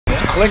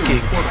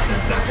clicking,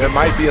 there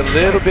might be a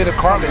little bit of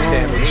cartilage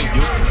damage.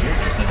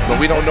 But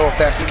we don't know if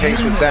that's the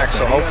case with Zach,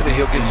 so hopefully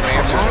he'll get some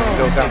answers when he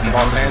goes out to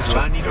Los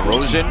Angeles.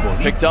 DeRozan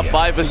picked up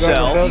by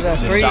Vassell,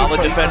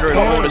 solid defender at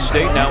Florida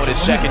State, now in his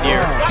second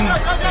year.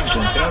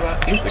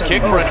 The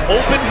kick for an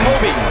open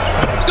Kobe.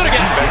 Good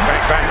again. Bang,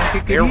 bang,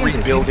 bang. They're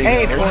rebuilding.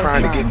 They're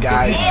trying to get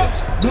guys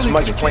as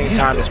much playing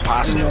time as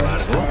possible.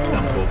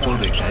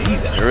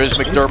 There is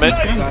McDermott.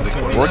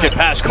 Working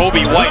past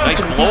Kobe White.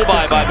 Nice blow by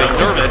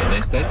McDermott.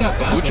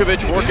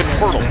 Vucevic working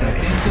Pirtle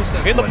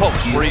in the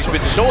post, where he's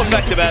been so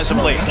effective as of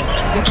late.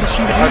 I'll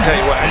tell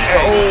you what,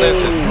 hey,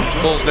 listen,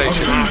 Bulls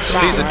Nation,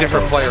 he's a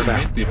different player now.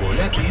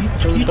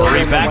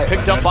 Murray back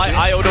picked up by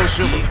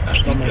Iodosuma.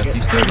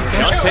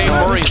 Dejounte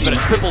Murray's been a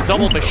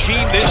triple-double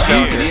machine this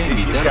year.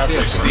 He's got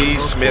some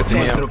Steve Smith in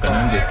him.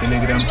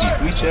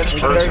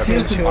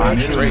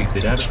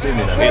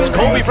 It's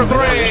Kobe for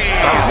three.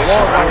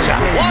 What a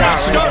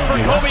start for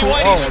Kobe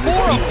White. He's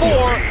 4 of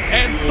 4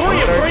 and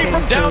 3 of 3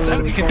 from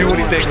downtown. He can do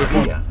anything with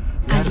him.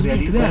 La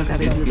realidad es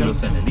que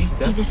los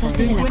analistas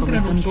se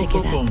encuentran un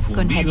poco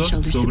confundidos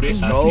sobre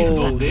hacia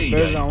dónde irá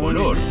el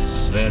color,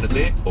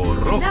 verde o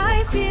rojo.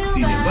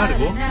 Sin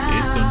embargo,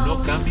 esto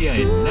no cambia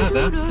en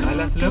nada a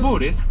las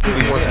labores que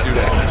debe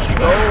hacer.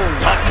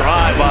 Tough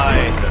drive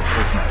by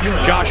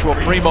Joshua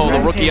Primo, the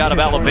rookie out of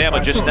Alabama,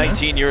 just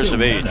 19 years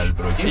of age.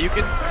 You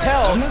can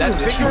tell that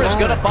finger is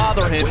going to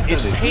bother him.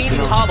 It's pain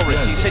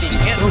tolerance. He said he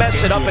can't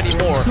mess it up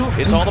anymore.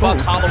 It's all about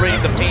tolerating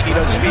the pain he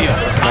does feel.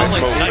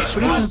 Collins, nice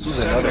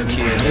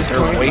move.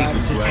 They're waiting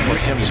for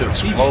him to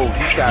explode.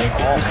 He's got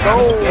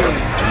all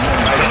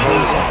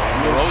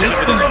Rose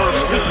with his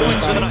first 2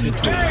 points of the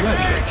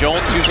night.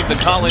 Jones using the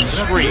Collins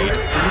screen.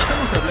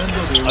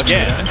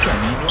 Again,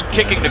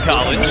 kicking to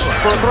Collins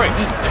for a 3.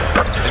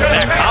 And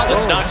Zach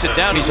Collins knocks it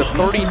down. He's a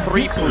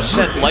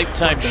 33%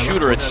 lifetime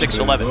shooter at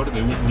 6'11".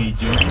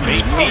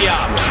 Bates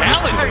out.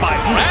 Challenged by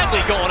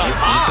Bradley going up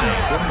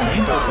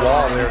high.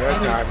 wall there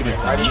that time.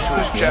 Right into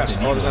his chest.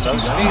 Oh, there's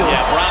another steal.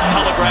 Yeah, Brown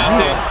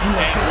telegraphed it.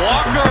 And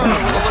Walker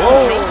with a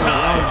little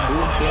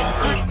showtime.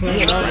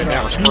 Right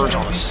now, Spurs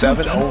on a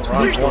 7-0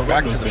 run, going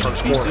back to the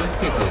first quarter.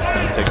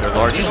 Take their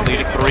largest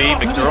lead at 3.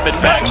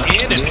 McDermott back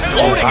in and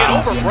floating it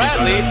over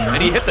Bradley,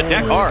 and he hit the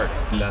deck hard.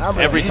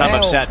 Every time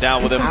I've sat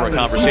down with him for a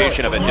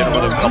conversation, I've had dinner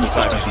with him a couple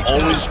times. He's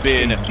always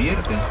been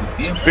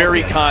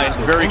very kind,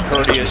 very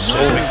courteous.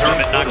 As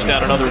McDermott knocks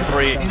down another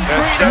 3.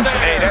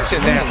 That's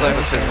his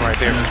athleticism right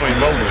there between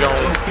Mo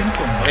Jones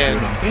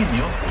and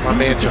my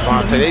man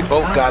Javante. They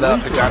both got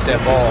up and got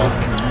that ball.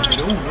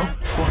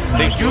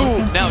 They do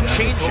now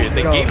change it.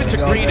 They gave it to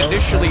Green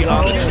initially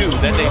on the 2,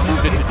 then they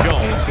moved it to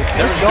Jones.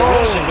 There's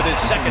DeRozan with his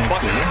second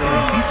bucket.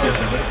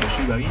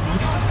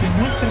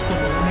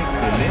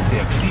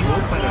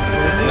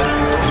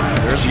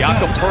 There's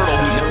Jakob Pirtle,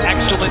 who's an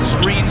excellent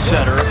screen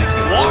setter.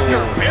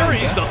 Walker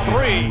buries the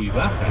 3.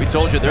 We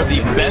told you they're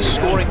the best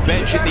scoring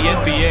bench in the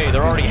NBA.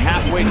 They're already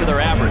halfway to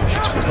their average.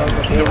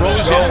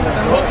 DeRozan,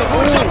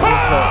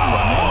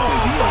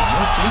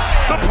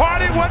 the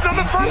party wasn't on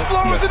the first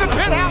floor, it was in the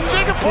penthouse.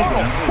 Jakob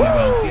Pirtle.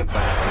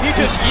 He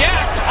just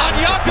yacked on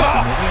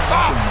Jakob.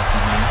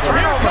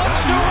 Here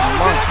comes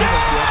DeRozan.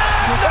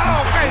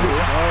 Oh, face.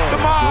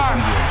 Come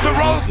on.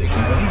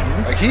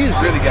 DeRozan. Like, he's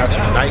really got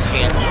some nice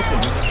hands.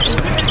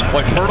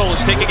 Boy, Pirtle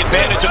is taking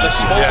advantage of the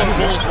smaller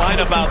Bulls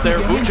lineup out there.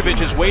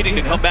 Vucevic is waiting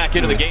to come back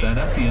into the game.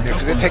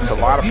 Because it takes a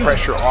lot of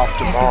pressure off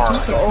DeMar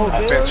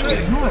offensively.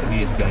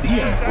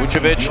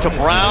 Vucevic to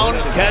Brown.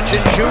 Catch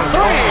and shoot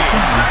 3.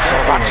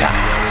 Watch out.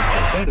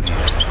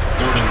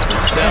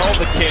 Sell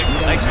the kick.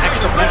 Nice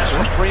extra pass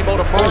from Primo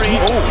to Murray.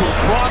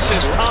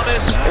 Crosses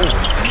Thomas.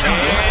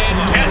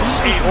 And gets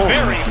a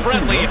very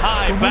friendly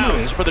high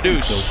bounce for the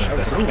deuce.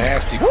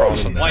 Nasty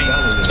cross on White.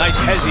 Nice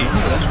hezzy.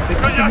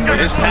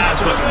 His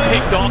pass was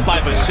picked off by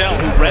Vassell,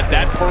 who read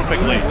that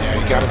perfectly.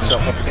 Yeah, he got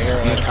himself up in the air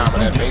on the top of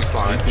that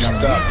baseline.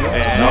 Jumped up.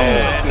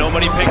 And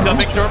nobody picked up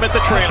McDermott,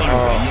 the trailer.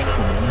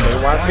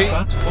 KYP.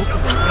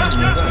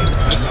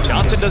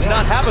 Johnson does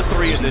not have a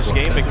 3 in this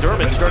game.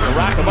 McDermott's starting to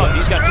rack him up.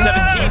 He's got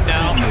 17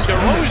 now.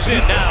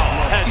 DeRozan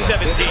now has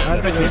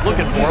 17. He's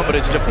looking for him, but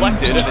it's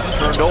deflected, and it's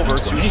turned over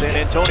to San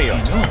Antonio.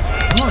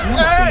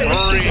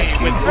 Murray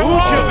with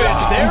Vucevic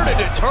there to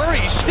deter.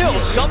 He still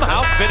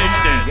somehow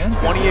finished it.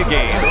 20 a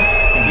game.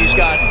 He's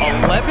got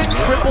 11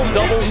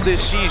 triple-doubles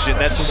this season.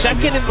 That's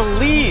second in the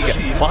league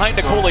behind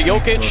Nikola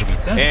Jokic.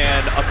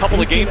 And a couple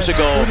of games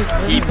ago,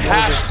 he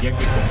passed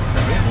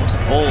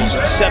Bulls'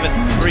 7th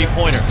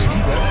three-pointer.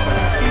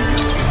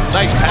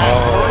 Nice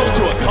pass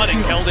to a cutting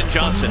Keldon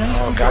Johnson.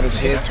 Oh, got his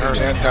head turned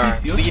that time.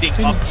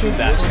 Leading up to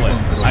that play.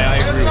 I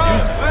agree with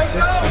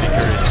you. I'd be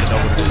curious to know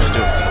what he was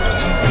doing.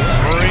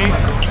 Murray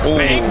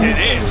baked it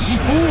in.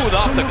 Smooth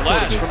off the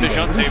glass from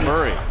Dejounte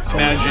Murray.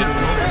 Imagine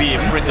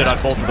being printed on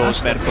both of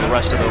those men for the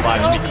rest of their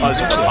lives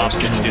because of what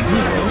Popovich did.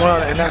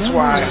 Well, and that's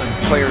why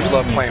players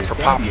love playing for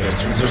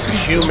Popovich. There's a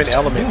human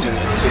element to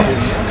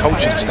his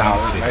coaching style.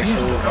 Nice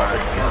move by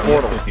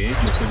Portal.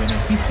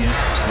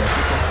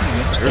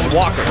 Here's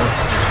Walker.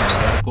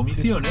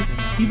 Comisiones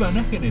y van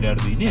a generar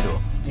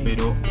dinero.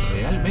 pero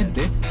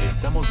realmente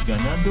estamos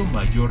ganando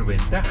mayor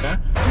ventaja,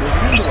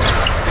 logrando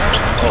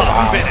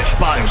Top finish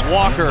by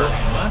Walker.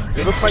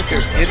 It looks like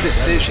there's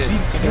indecision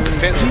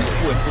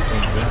defensively.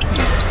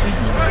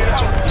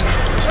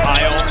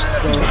 Ayo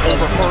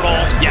over Pirtle.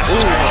 Yes.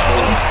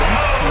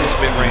 This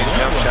mid-range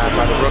jump shot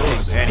by the rookie.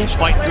 And he's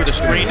fighting through the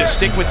screen to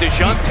stick with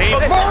DeJounte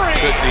Murray.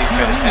 Good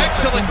defense.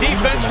 Excellent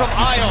defense from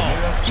Ayo.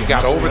 He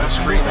got over the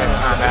screen that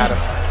time, Adam.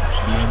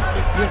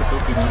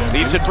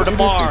 Leaves it for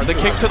DeMar. The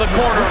kick to the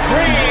corner.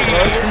 Green.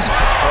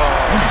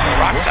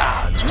 Rocks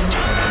out.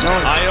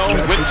 Ayo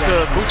wins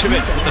to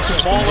Vucevic with the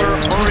smaller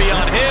Murray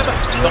on him.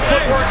 The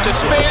footwork, the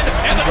spin,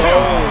 and the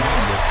toe.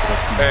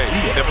 Hey,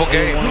 simple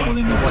game.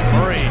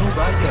 Murray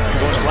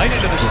going right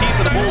into the teeth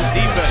of the Bulls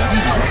defense.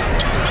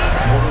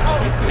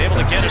 He's able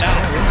to get it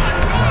out.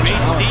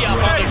 Bates Diop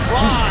on the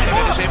drive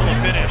and is able to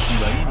finish.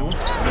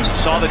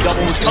 Saw the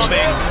double was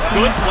coming.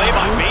 Good play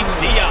by Bates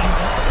Diop.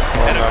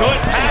 And a good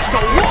pass to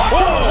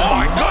Walker. Oh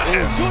my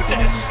goodness.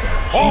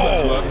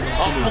 Oh,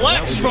 a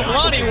flex from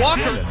Lonnie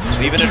Walker.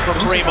 Leaving it for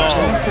Primo.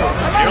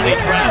 Nearly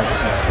trapped.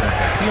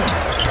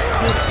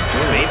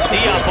 Bates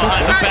Diop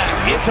behind the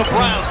back. Into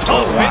Brown.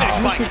 Tough finish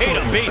by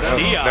Keita Bates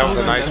Diop. That was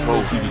a nice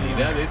move. 5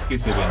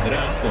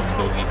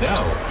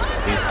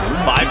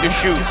 to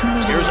shoot.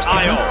 Here's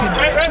Ayo.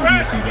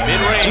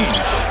 Mid-range.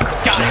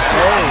 Got it.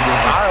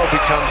 Ayo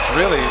becomes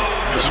really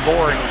the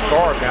scoring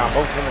guard now,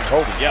 both him and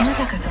Kobe. Yeah.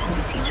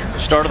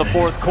 Start of the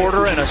fourth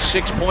quarter and a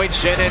 6-point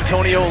San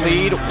Antonio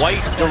lead.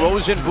 White,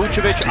 DeRozan,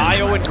 Vucevic,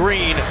 Ayo, and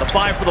Green. The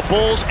 5 for the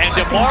Bulls, and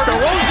DeMar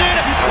DeRozan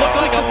looked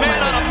like a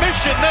man on a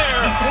mission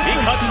there. He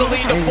cuts the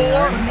lead to 4,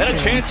 and a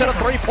chance at a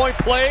 3-point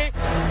play.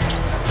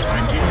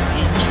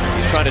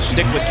 He's trying to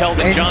stick with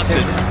Keldon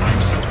Johnson.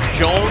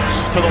 Jones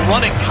to the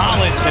running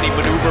Collins, and he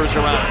maneuvers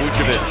around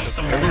Vucevic.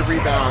 Every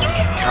rebound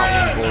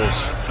counting Bulls.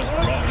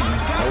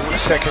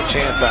 Second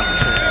chance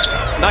opportunities.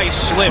 Nice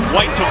slip,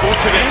 White to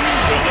Vucevic.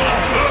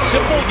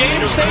 Simple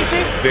game,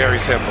 Stacey? Very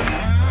simple.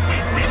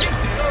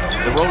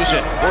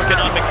 DeRozan working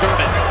on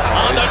McDermott.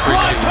 On the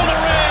drive to the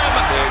rim.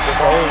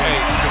 Hey,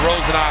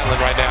 DeRozan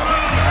Island right now.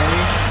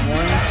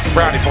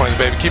 Brownie points,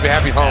 baby. Keep it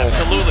happy home.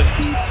 Absolutely.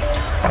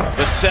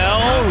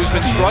 Vassell, who's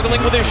been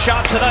struggling with his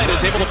shot tonight,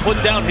 is able to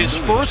put down his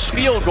first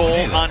field goal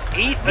on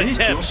 8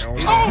 attempts.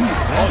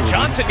 Oh,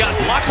 Johnson got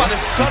blocked by the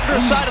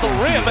underside of the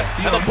rim,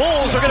 and the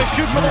Bulls are going to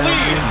shoot for the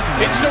lead.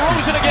 It's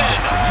DeRozan again.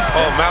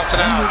 Oh, mountain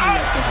out.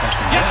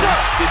 Yes, sir.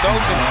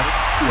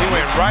 He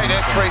went right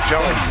at Trey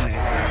Jones.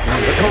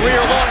 The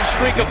career-long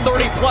streak of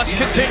 30-plus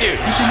continues.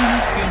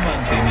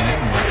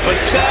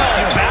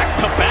 Vassell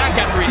back-to-back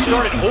after he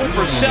started 0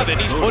 for 7.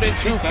 He's put in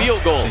 2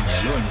 field goals. 16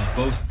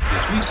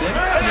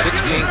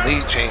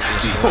 lead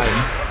changes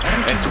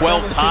And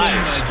 12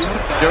 ties.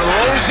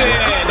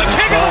 DeRozan, the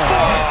kick of the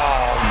ball.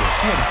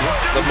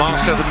 The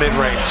monster of the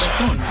mid-range.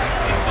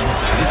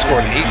 He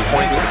scored 8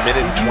 points in a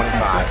minute and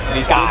 25. And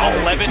he's got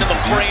 11 in the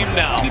frame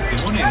now.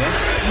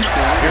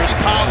 Here's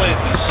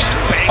Collins.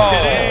 Banked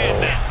it in.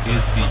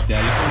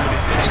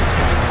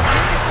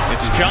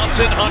 It's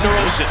Johnson on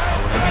DeRozan.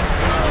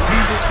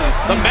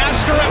 The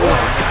master at work.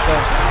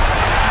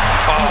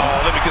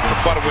 Oh, let me get some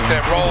butter with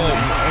that roll.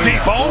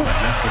 Debo.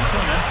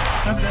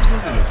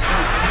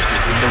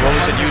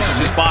 DeRozan uses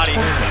his body,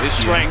 his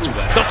strength.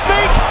 The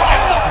fake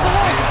and the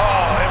flight.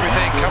 Oh,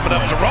 everything coming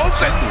up to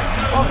DeRozan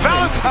on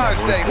Valentine's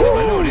Day.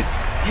 Woo.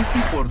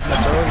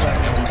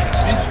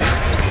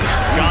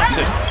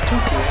 Johnson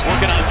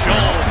working on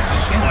Jones.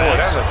 Boy,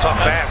 that's a tough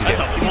basket.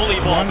 That's a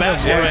bully ball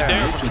basket right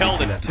there for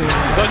Keldon.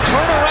 The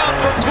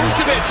turnaround from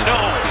Vucevic.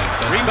 No.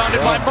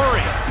 Rebounded by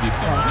Murray.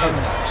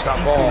 Stop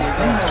ball.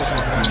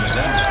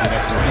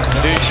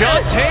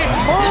 DeJounte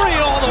Murray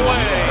all the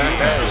way.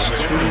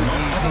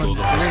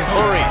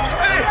 Murray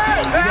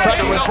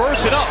tried to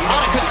reverse it up.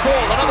 Out of control.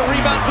 Another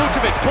rebound.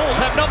 Vucevic. Bulls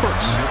have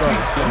numbers.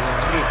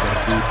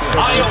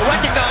 Ayo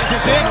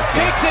recognizes it.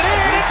 Takes it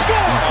in.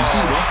 Scores.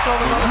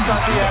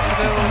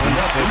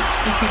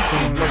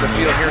 On the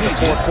field here in the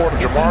fourth quarter,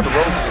 DeMar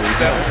DeRozan is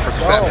 7 for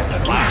 7.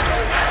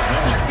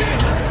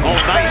 Oh,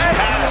 nice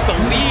pass. The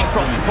lead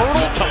from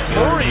Pirtle to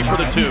Murray for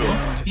the 2.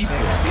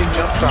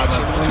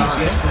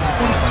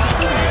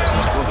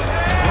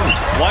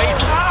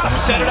 White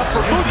set it up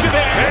for Vucevic.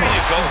 There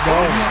you go.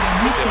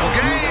 Simple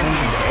game.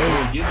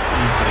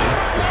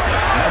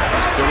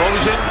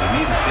 DeRozan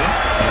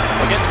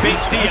against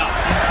Bates Diop.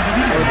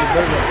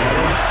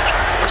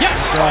 Yes!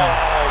 Oh,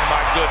 my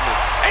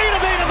goodness. 8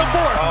 of 8 in the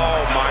fourth.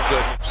 Oh, my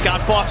goodness.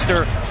 Scott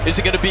Foster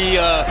isn't going to be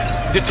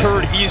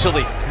deterred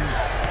easily.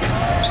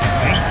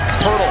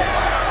 Pirtle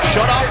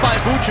shut out by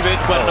Vucevic,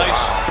 but a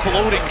nice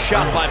floating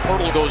shot by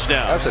Pirtle goes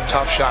down. That's a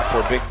tough shot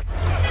for a big...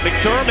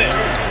 McDermott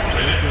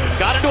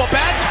got into a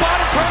bad spot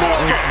and turned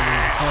over.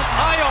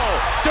 Ayo,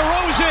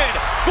 DeRozan,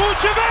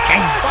 Vucevic!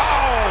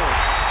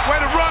 Oh, way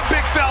to run,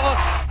 big fella.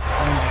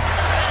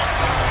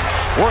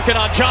 Working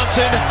on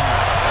Johnson.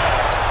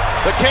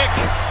 The kick.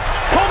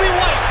 Kobe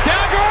White,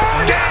 dagger!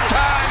 Game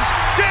time!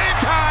 Game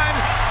time!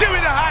 Give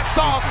me the hot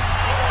sauce!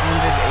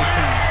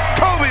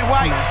 Kobe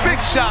White, big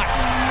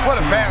shots. What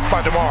a pass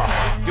by DeMar.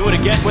 Do it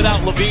again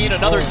without Levine.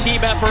 Another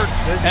team effort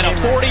and a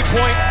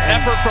 40-point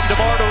effort from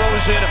DeMar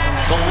DeRozan.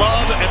 The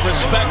love and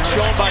respect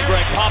shown by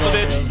Greg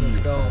Popovich. Let's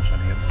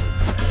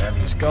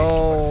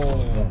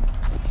go.